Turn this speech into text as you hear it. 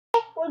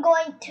we're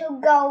going to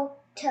go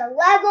to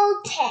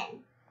level 10.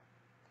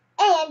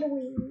 And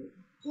we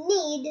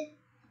need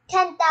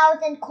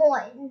 10,000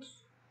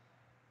 coins.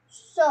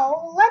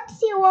 So let's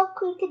see what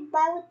we could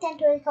buy with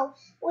 10,000 coins.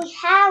 We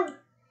have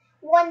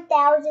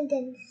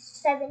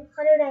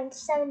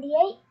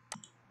 1,778.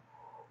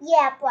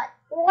 Yeah, but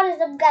what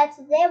is up, guys?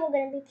 Today we're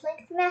gonna be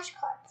playing Smash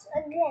Karts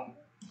again.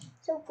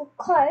 So for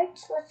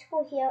carts, let's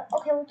go here.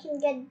 Okay, we can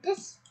get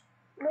this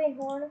green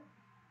horn,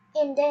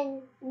 and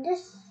then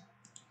this.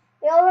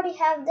 We already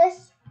have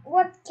this.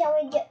 What can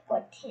we get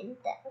for 10,000?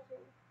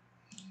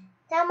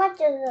 How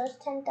much is this?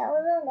 10,000? I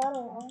don't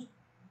know.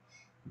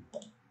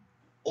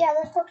 Yeah,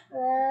 this looks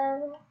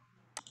good.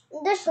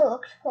 This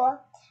looks cool.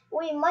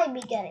 We might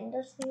be getting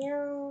this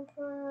new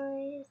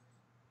prize.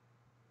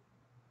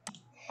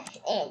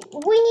 And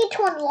we need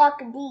to unlock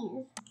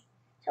these.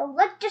 So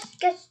let's just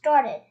get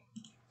started.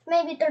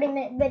 Maybe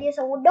 30-minute video,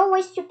 so don't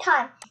waste your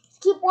time.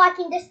 Just keep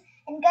watching this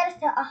and get us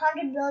to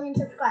 100 billion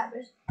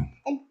subscribers.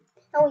 And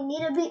we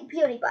need to beat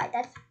PewDiePie.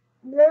 That's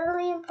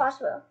literally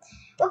impossible.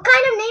 What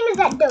kind of name is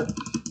that, dude?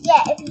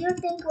 Yeah, if you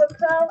think we're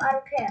pro, I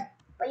don't care.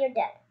 But you're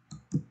dead.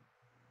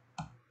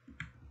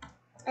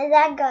 And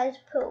that guy's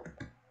poop.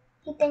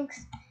 He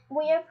thinks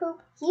we're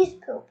poop. He's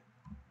poop.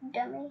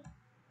 Dummy.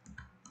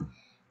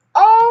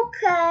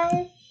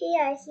 Okay,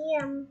 here I see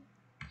him.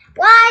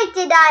 Why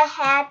did I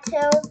have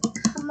to?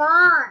 Come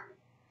on.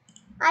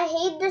 I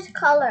hate this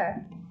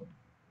color.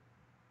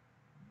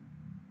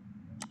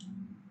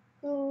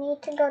 You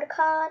need to go to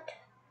cart.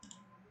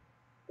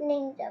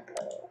 Ninja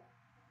Blue.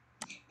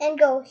 And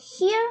go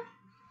here.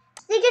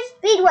 Secret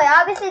Speedway,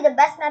 obviously the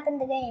best map in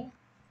the game.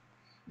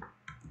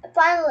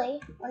 Finally,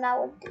 when I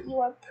was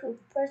your poop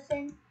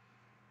person.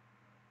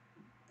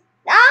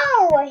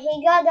 No,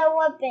 he got the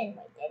weapon.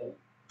 Wait, did he?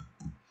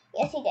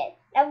 Yes, he did.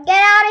 Now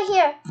get out of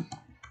here.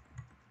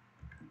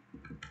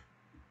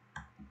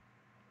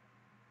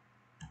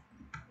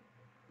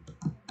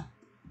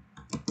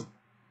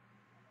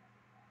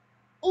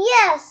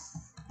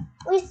 Yes,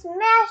 we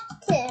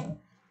smashed him.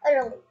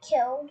 Utterly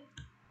killed.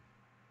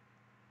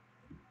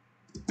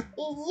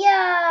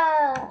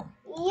 Yeah,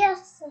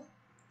 yes.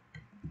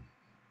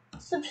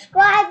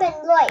 Subscribe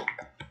and like,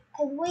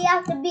 because we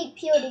have to beat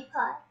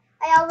PewDiePie.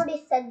 I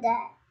already said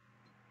that.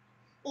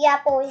 Yeah,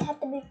 but we have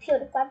to beat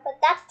PewDiePie, but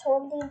that's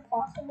totally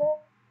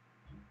impossible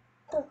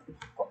for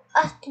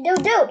us to do,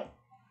 dude.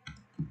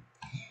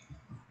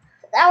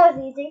 That was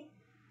easy.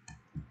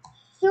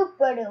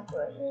 Super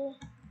duper easy.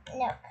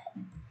 Okay.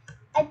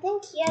 I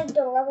think he has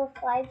the level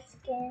 5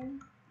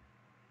 skin.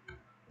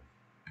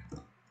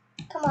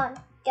 Come on,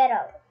 get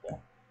out of here.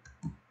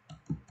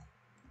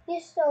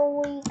 He's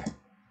so weak.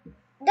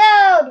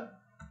 Dude!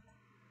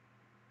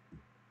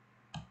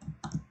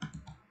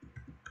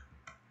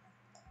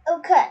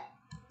 Okay.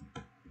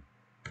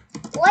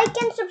 Like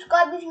and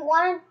subscribe if you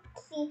want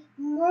to see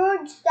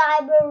Merge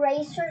Cyber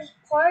Racers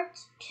Part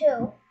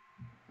 2.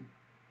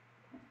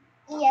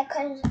 Yeah,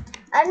 because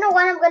I don't know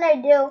when I'm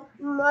going to do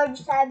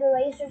Merge Cyber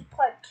Racers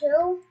Part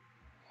 2.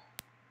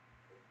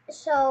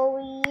 So,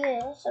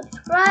 yeah,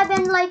 subscribe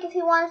and like if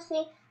you want to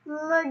see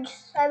Merge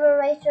Cyber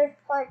Racers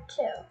Part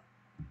 2.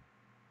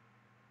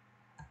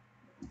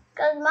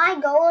 Because my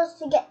goal is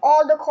to get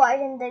all the cars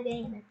in the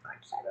game in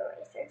Karts Cyber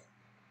Racers.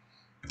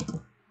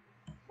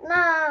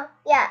 Nah,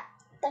 yeah.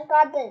 Thank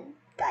God the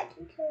guy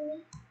didn't kill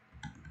me.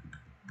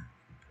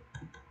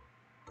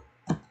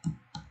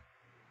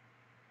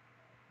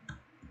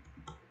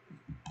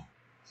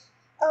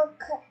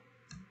 Okay.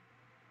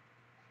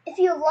 If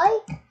you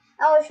like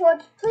our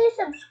shorts, please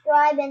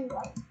subscribe and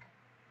like.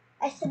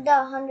 I said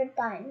that 100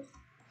 times.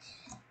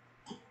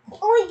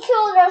 We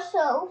killed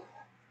ourselves.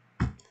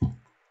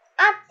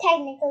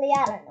 Technically,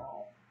 I don't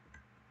know.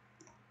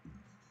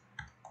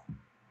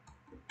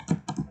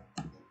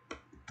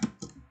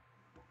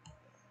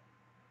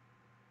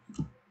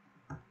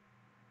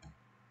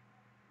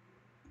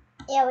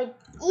 Yeah,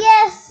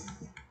 yes!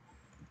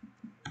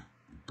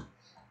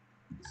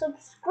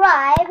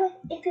 Subscribe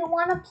if you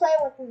want to play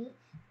with me.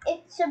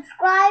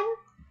 Subscribe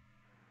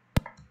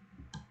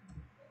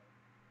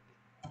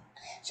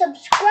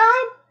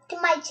to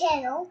my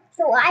channel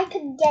so I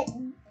could get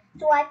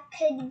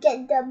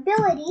the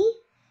ability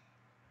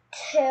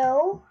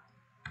to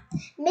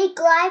make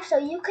live so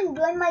you can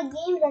join my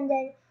games and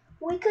then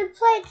we could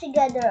play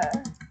together.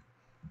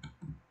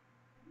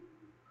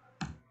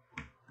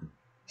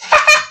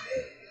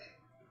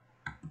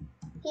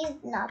 He's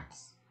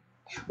nuts.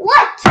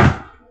 What?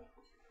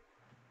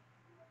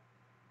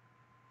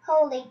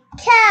 Holy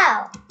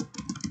cow.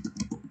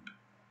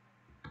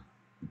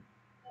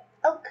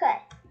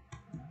 Okay.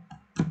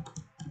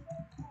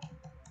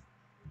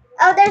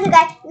 Oh, there's a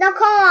guy. No,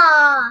 come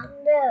on,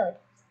 dude.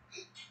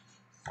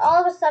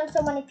 All of a sudden,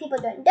 so many people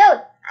doing.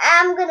 Dude,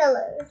 I'm gonna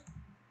lose.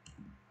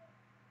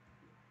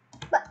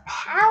 But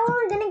how are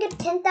we gonna get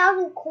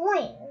 10,000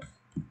 coins?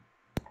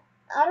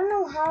 I don't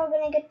know how we're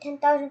gonna get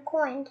 10,000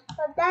 coins,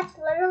 but that's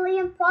literally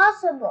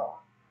impossible.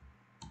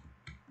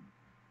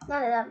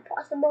 Not that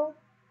impossible.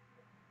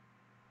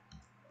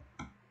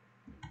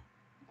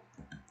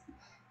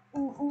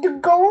 The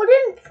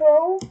Golden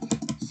Pro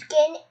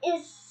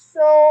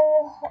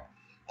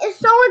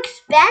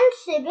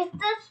expensive.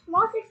 It's the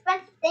most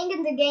expensive thing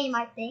in the game,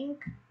 I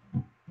think.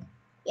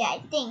 Yeah,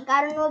 I think.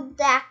 I don't know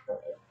exactly.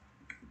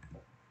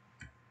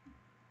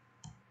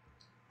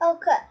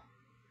 Okay.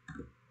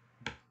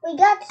 We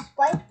got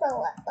spiked for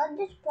what? Let's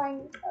just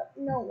find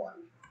no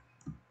one.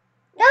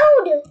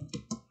 No!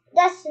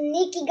 That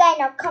sneaky guy.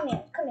 Now come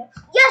here. Come here.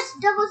 Yes!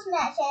 Double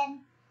smash. And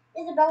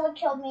Isabella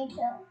killed me too.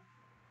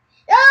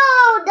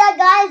 No! That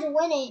guy's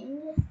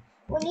winning.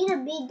 We need to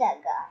beat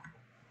that guy.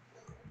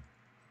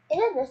 Is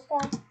it this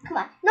guy? Come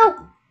on.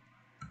 No!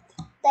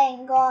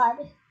 Thank God.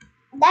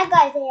 That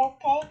guy's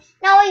AFK.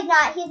 No, he's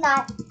not. He's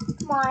not.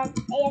 Come on.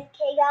 AFK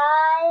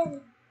guys.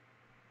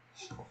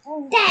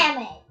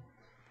 Damn it.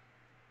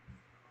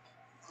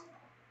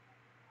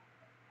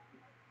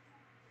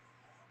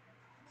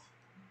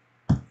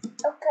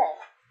 Okay.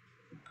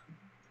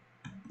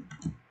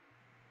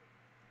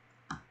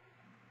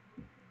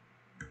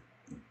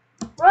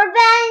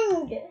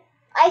 Revenge!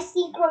 I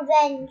seek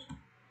revenge.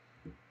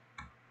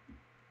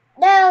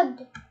 Dude.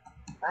 No.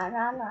 I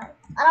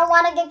don't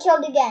want to get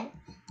killed again.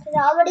 Because I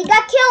already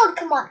got killed.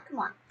 Come on.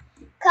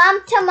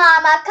 Come to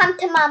mama. Come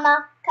to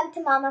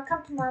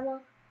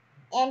mama.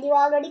 And you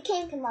already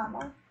came to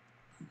mama.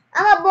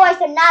 I'm a boy,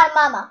 so not a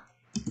mama.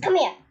 Come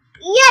here.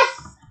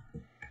 Yes!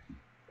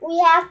 We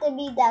have to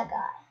beat that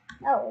guy.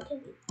 Oh, we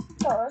can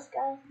kill this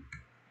guy.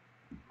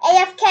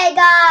 AFK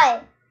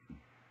guy!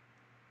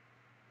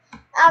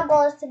 Our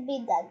goal is to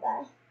beat that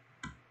guy.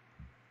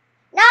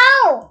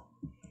 No!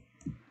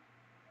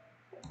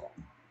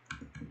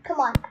 Come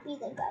on, beat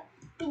that guy.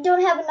 We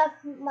don't have enough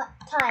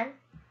time.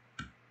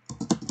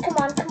 Come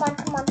on.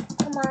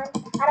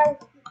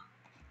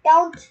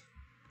 Don't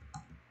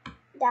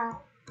die.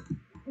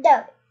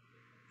 Don't.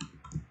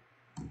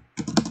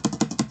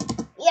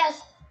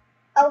 Yes.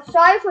 Oh,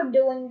 sorry for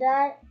doing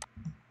that.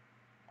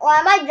 Why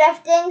am I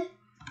drifting?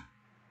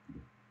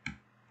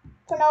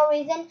 For no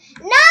reason.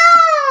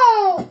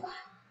 No!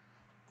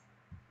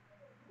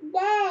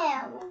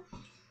 Damn.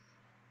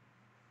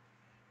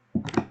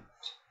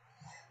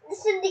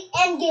 This is the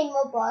end game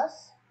of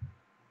us.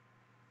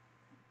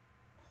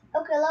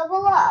 Okay,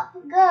 level up.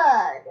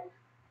 Good.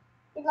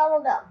 He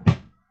leveled up.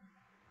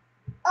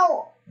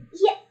 Oh,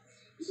 yeah,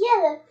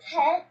 the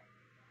pet.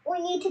 We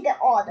need to get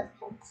all the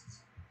pets.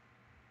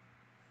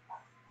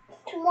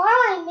 Tomorrow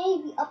I may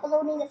be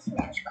uploading a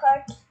Smash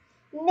Karts.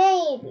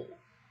 Maybe.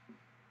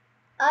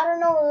 I don't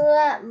know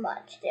that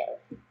much, dude.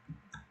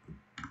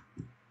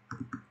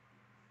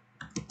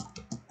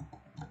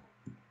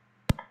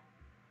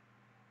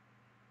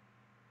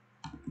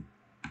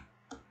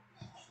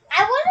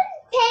 I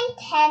wasn't paying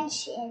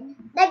attention.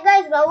 That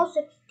guy's level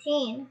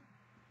 16.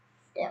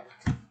 Yeah.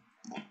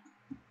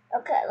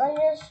 Okay,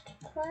 let's just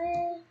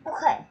play.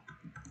 Okay.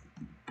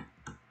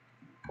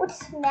 Would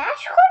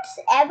Smash Karts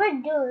ever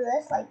do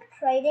this, like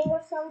trading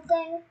or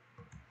something?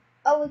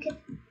 Or we could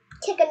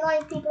kick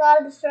annoying people out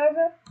of the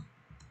server?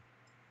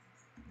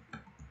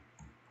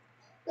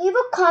 Leave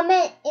a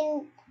comment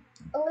in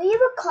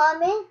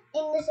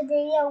this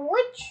video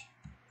which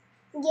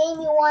game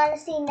you want to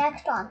see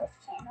next on this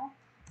channel.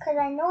 Because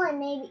I know I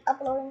may be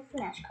uploading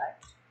Smash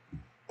Karts.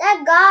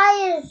 That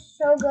guy is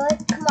so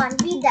good. Come on,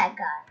 beat that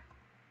guy.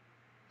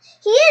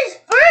 He is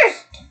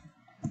first!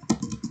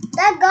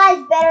 That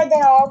guy's better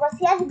than all of us.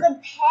 He has a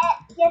good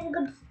pet. He has a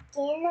good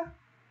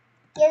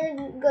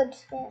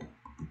skin.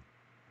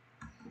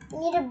 We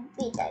need to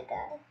beat that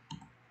guy.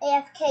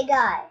 AFK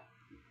guy.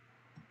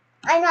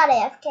 I'm not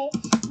AFK.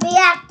 Be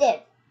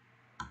active.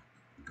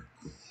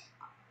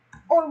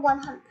 Or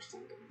 100%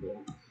 beat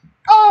him.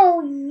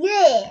 Oh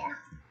yeah!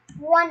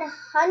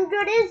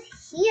 100 is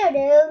here,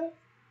 dude.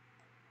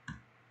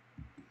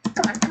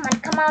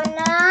 Come on.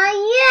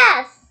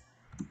 Yes!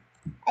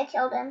 I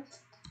killed him.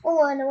 I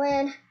want to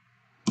win.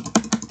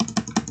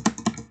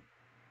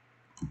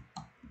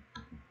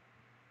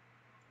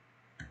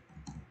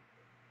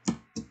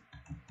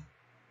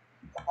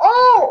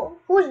 Oh!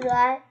 Who's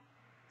that?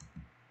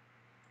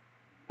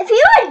 If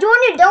you are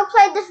Junior, don't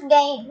play this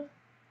game.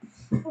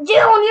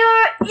 Junior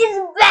is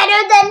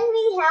better than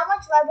me. How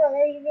much level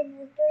are you in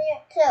Junior?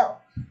 2.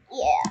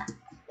 Yeah.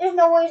 There's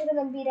no way he's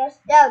gonna beat us.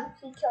 No,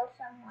 he killed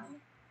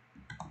someone.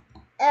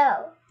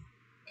 Oh.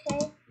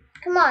 Okay.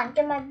 Come on,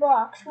 get my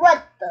box.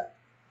 What the?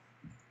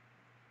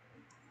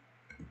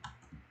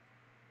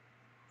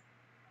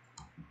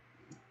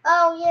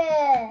 Oh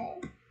yeah.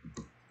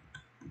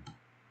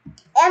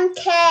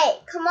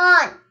 MK, come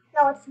on.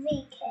 No, it's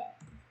VK.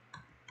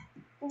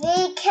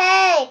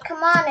 VK,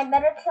 come on, I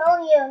better kill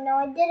you. No,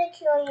 I didn't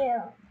kill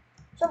you.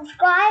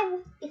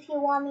 Subscribe if you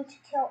want me to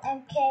kill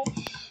MK.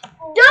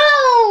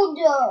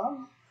 Dude!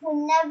 We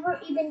never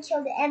even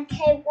killed the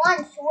MK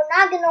once, so we're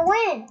not gonna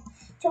win.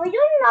 Can we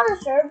do another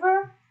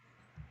server?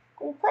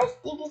 We play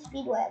Sticky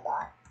Speedway a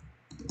lot.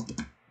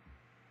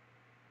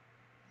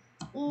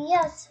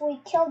 Yes, we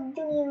killed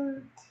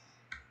Junior.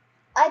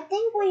 I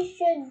think we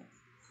should.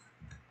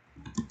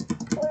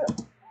 We're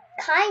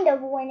kind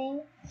of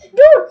winning.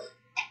 Dude!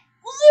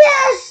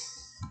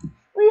 Yes!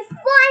 We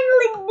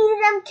finally beat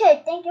MK.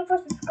 Thank you for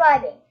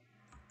subscribing.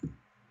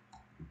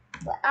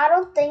 But I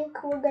don't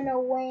think we're gonna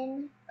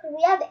win. Because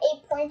we have 8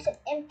 points and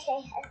MK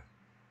has.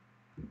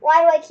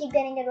 Why do I keep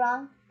getting it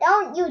wrong?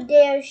 Don't you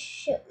dare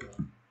shoot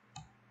me.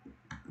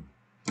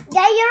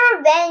 Get your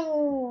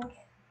revenge.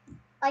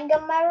 I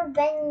got my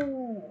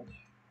revenge.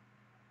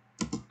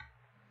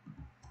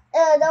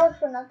 That was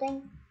for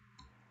nothing.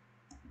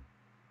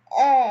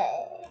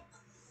 That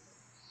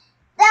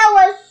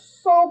was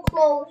so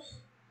close.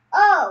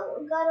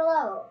 Oh, got a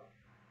level.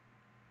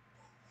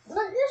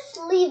 Let's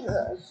just leave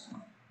this.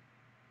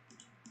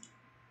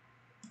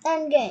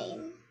 End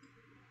game.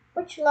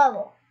 Which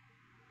level?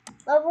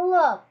 Level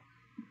up.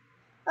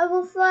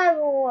 Level 5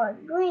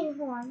 reward.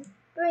 Greenhorn.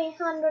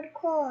 300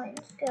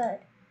 coins. Good.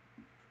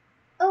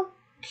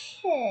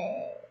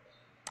 Okay.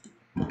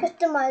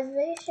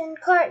 Customization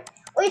card.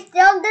 We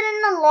still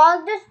didn't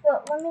unlock this,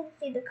 but let me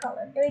see the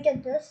color. Do we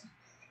get this?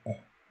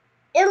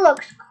 It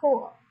looks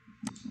cool.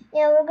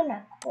 Yeah, we're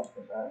gonna equip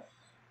this.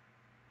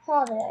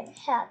 Holiday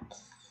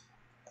hats.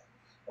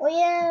 Oh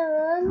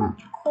yeah,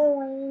 enough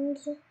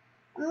coins.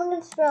 I'm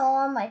gonna spend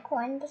all my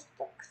coins. This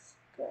looks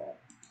good.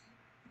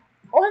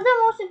 What's the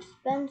most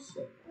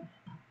expensive?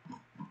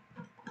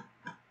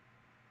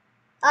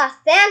 A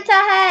Santa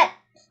hat.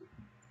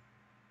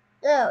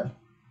 Dude.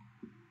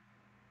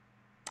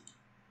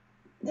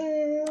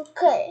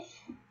 Okay.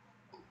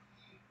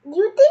 Do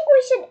you think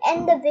we should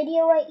end the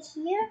video right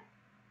here?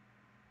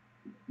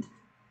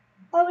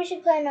 Or we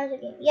should play another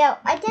game? Yeah,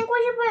 I think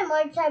we should play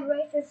more Type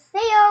Racers.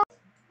 See ya!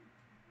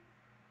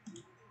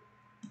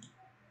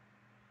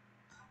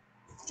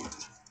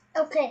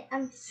 Okay,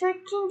 I'm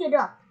searching it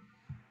up.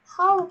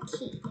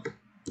 Hotkey.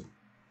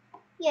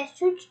 Yeah,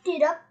 searched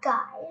it up,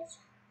 guys.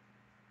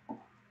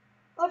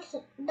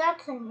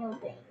 That's a new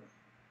game.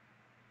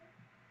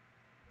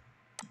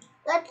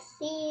 Let's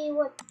see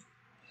what.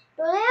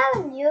 Do they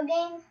have a new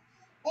game?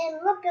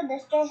 And look at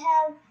this, they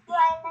have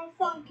Friday Night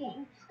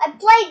Funkin'. I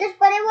played this,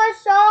 but it was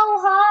so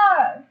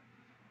hard.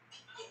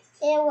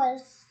 It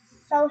was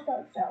so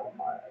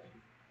hard.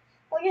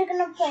 We're just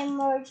gonna play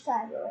Merge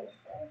Cyber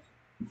Racers.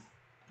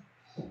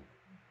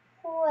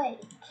 Wait.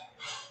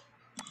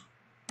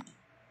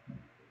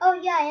 Oh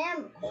yeah, I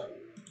am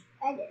recording.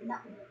 I did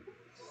not know.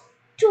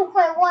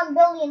 2.1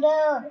 billion,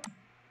 dude.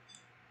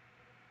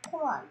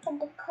 Come on, put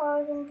the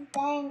cars in the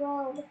dang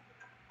road.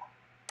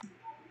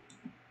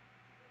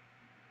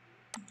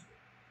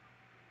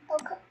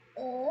 Okay,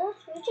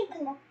 we should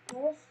connect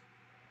this.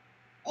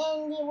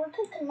 And we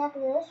could connect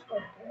this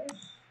with this.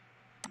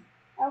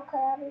 Okay,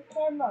 I don't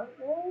care about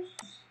this.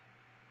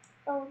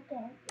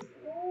 Okay,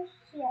 this.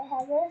 Yeah, I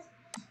have this.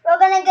 We're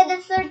gonna get the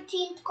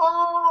 13th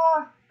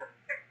car.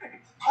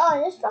 Oh,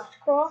 this looks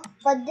cool.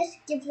 But this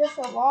gives us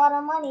a lot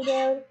of money,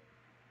 dude.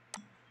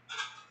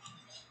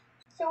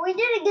 So we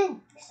didn't get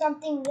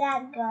something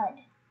that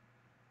good.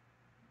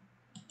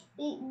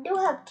 We do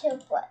have 2,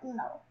 but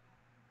no.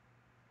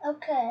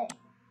 Okay.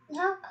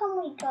 How come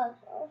we got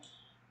those?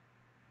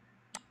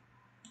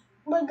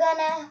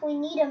 We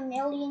need 1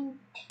 million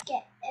to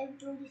get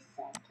every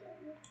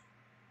second.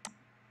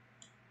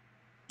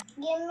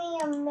 Give me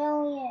 1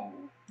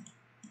 million.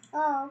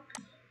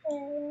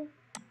 Okay.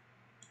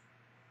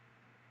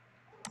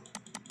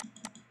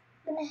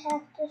 Gonna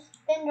have to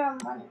spend our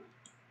money.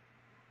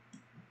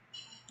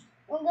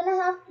 We're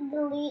gonna have to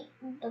delete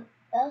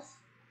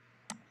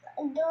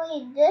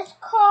this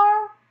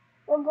car.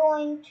 We're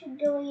going to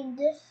delete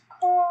this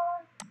car.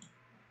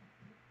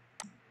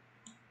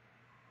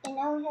 And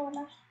now we have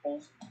enough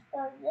space to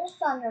put this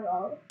on the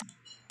road.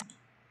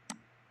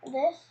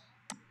 This.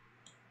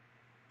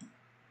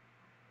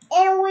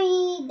 And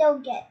we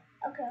don't get.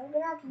 Okay, we're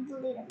gonna have to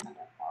delete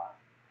another car.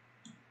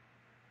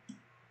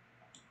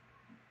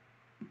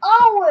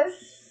 Oh, we're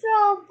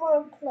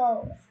super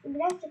close. We're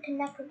gonna have to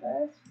connect with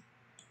this.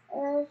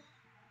 Then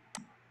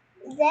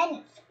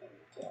it's gonna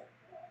do this.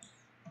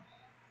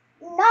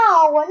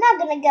 No, we're not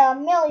gonna get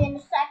 1 million a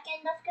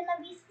second. That's gonna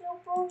be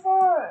super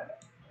hard.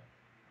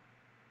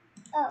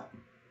 Oh.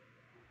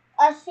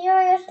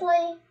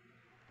 Seriously?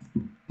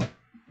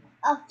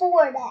 A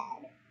Ford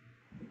ad.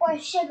 Or a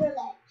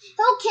Chevrolet.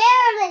 Who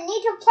cares? I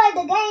need to play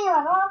the game.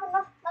 I don't have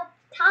enough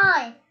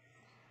time.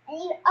 I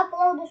need to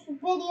upload this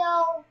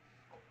video,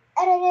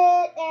 edit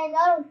it, and I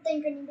don't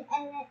think I need to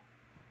edit it.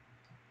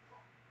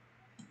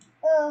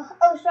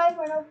 Oh, sorry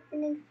for not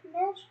opening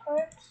Smash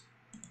Karts.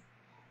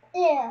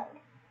 Yeah.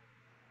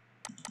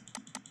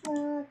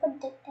 Put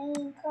the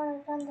dang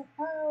cars on the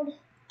road.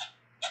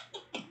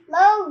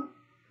 Load.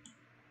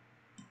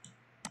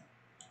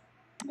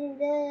 Do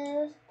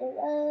this, do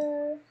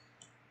this.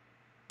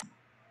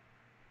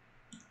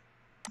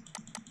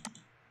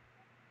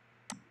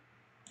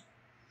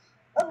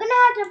 We're gonna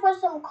have to put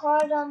some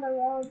cars on the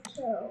road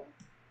too.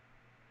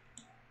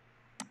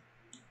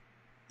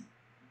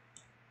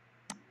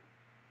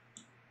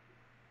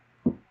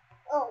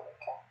 Oh,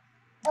 okay.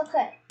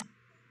 Okay.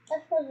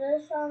 Let's put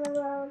this on the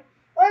road.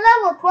 We're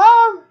level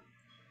 12.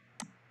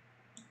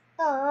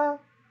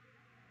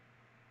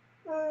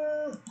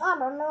 I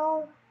don't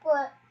know,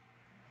 but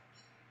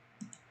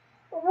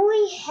we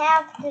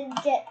have to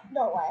get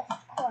the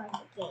last car in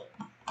the game.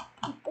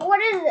 What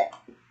is it?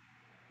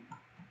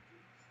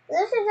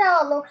 This is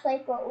how it looks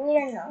like, but we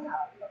don't know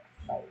how it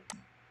looks like.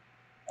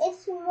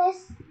 It's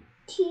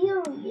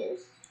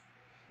mysterious.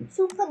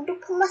 Super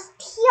duper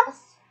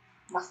mysterious.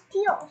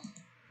 Mysterious.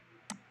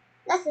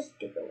 That's a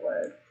stupid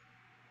word.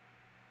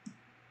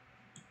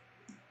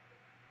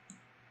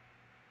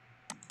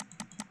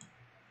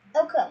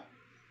 Okay.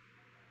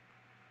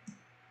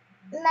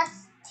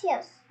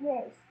 Mysterious.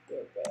 Very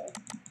stupid.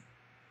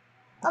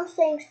 I'm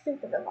saying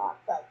stupid a lot,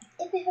 but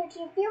if it hurts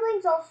your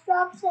feelings, I'll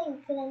stop saying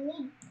because I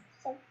need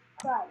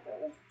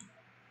subscribers.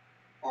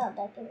 Oh,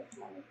 that gives us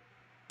money.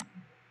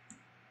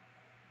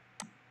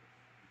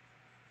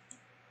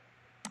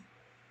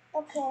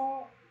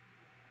 Okay.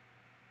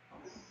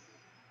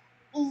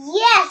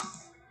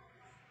 Yes!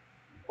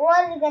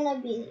 What is gonna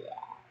be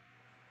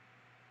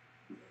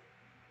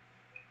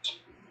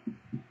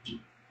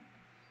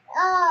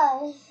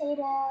I hate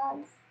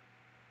ads.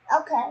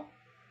 Okay.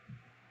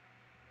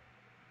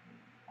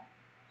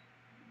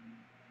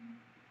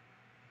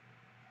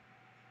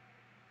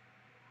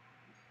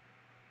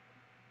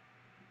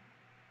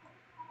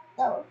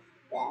 That was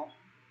bad.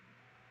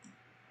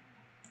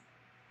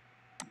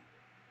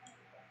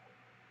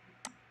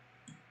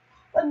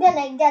 We're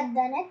gonna get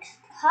the next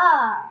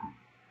car.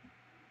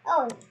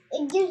 Oh,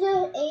 it gives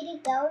us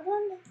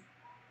 80,000?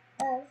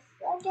 That's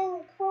fucking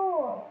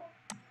cool.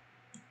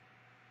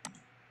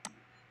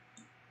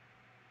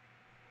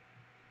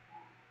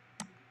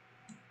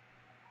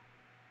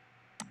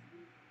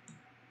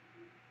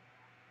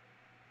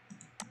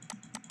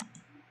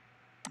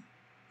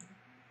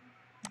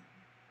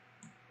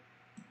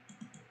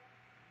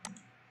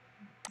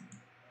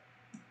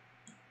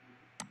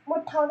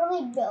 We're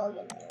totally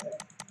billionaires.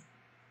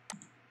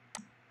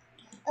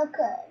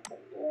 Okay.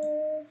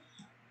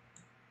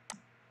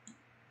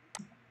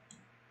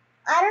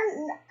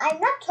 I'm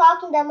not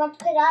talking that much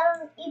because I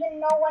don't even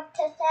know what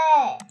to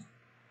say.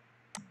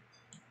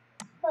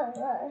 What is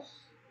this?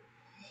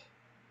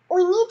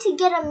 We need to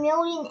get 1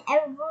 million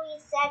every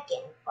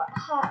second, but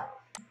how?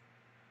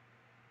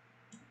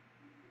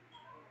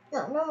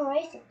 No more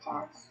racing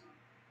paths.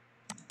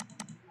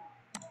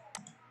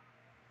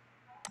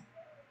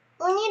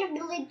 We need to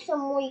delete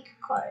some weak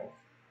cars.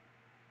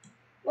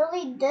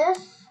 Delete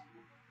this.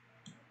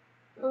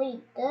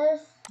 Delete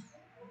this.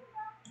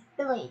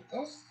 Delete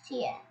this.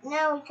 Yeah,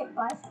 now we can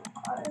buy some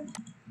cars.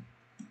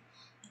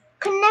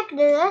 Connect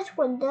this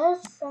with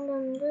this, and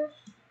then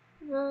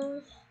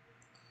this.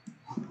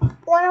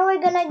 When are we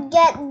gonna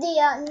get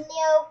the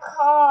new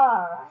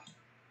car?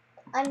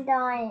 I'm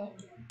dying.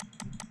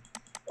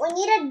 We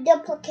need to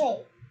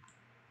duplicate.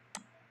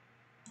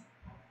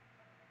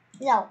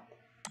 No.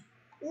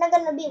 I'm not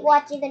gonna be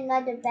watching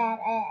another bad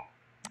ad.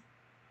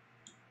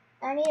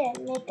 I need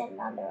to make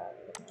another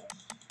one.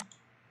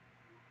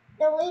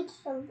 Delete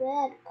some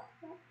bad.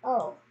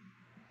 Oh.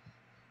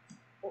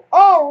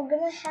 Oh, we're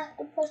gonna have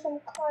to put some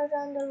cars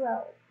on the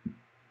road.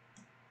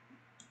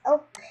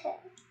 Okay.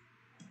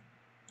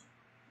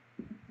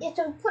 Yeah,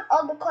 so put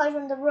all the cars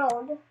on the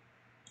road.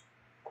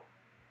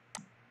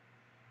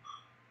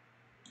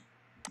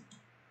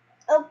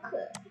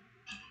 Okay.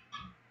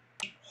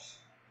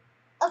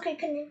 Okay,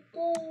 connect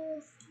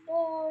this.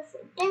 I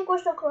think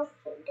we're so close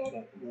to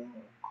getting.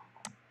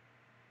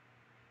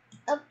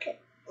 Okay,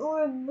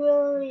 we're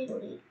barely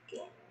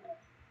leaking.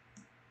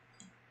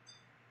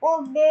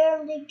 We're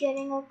barely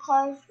getting our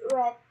cars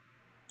wrecked.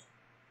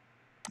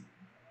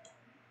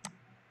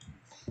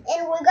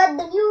 And we got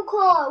the new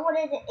car. What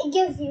is it? It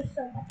gives you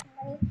so much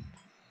money.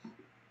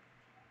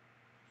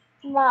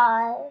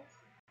 Bye.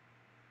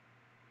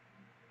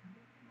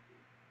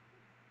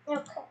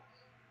 Okay.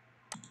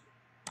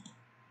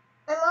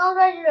 I'm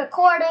already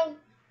recording.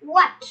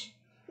 What?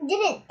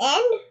 Didn't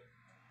end?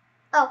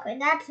 Okay,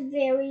 that's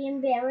very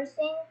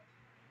embarrassing.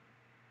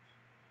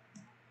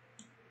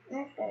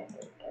 Let's do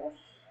this.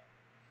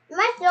 Am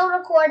I still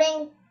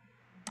recording?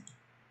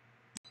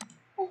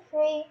 It's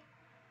free.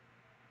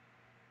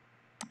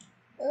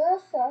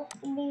 This has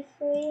to be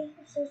free.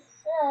 This is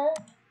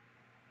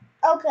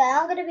okay,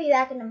 I'm gonna be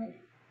back in a minute.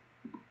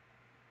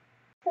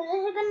 So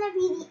this is gonna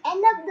be the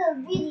end of the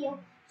video.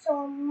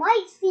 So I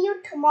might see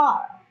you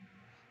tomorrow.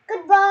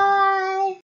 Goodbye.